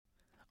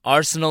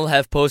Arsenal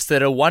have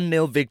posted a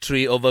 1-0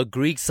 victory over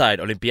Greek side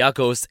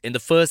Olympiakos in the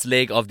first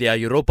leg of their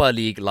Europa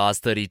League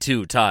last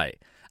 32 tie.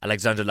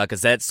 Alexander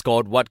Lacazette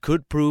scored what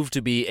could prove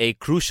to be a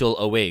crucial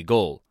away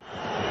goal.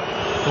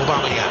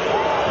 Aubameyang.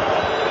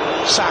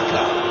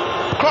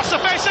 Saka. Across the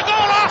face of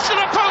goal,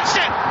 Arsenal post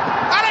it!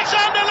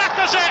 Alexander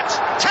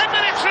Lacazette, 10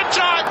 minutes from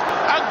time,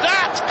 and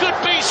that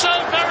could be so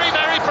very,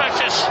 very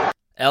precious.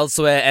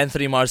 Elsewhere,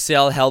 Anthony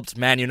Martial helped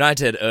Man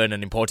United earn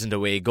an important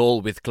away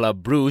goal with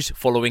Club Brugge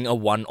following a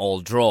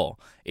 1-1 draw.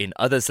 In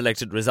other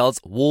selected results,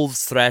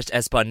 Wolves thrashed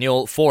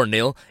Espanyol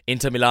 4-0,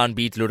 Inter Milan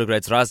beat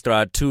Ludogorets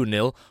Razgrad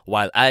 2-0,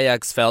 while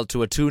Ajax fell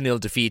to a 2-0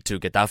 defeat to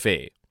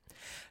Getafe.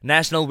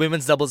 National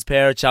women's doubles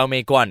pair Chao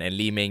Mei Kwan and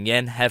Lee Meng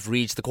Yen have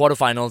reached the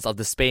quarterfinals of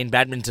the Spain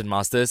Badminton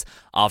Masters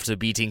after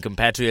beating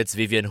compatriots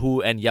Vivian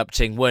Hu and Yap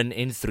Cheng Wen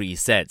in 3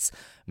 sets.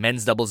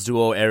 Men's doubles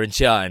duo Aaron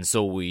Chia and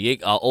So Woo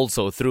Yik are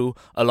also through,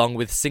 along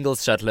with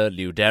singles shuttler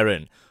Liu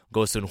Darren.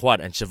 Go Soon Huat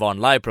and Siobhan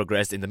Lai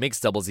progressed in the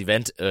mixed doubles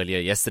event earlier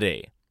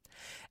yesterday.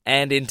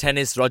 And in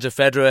tennis, Roger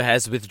Federer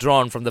has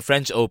withdrawn from the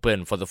French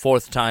Open for the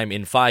 4th time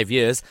in 5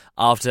 years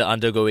after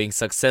undergoing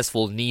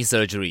successful knee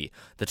surgery.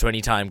 The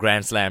 20-time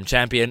Grand Slam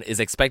champion is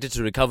expected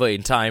to recover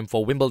in time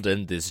for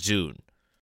Wimbledon this June.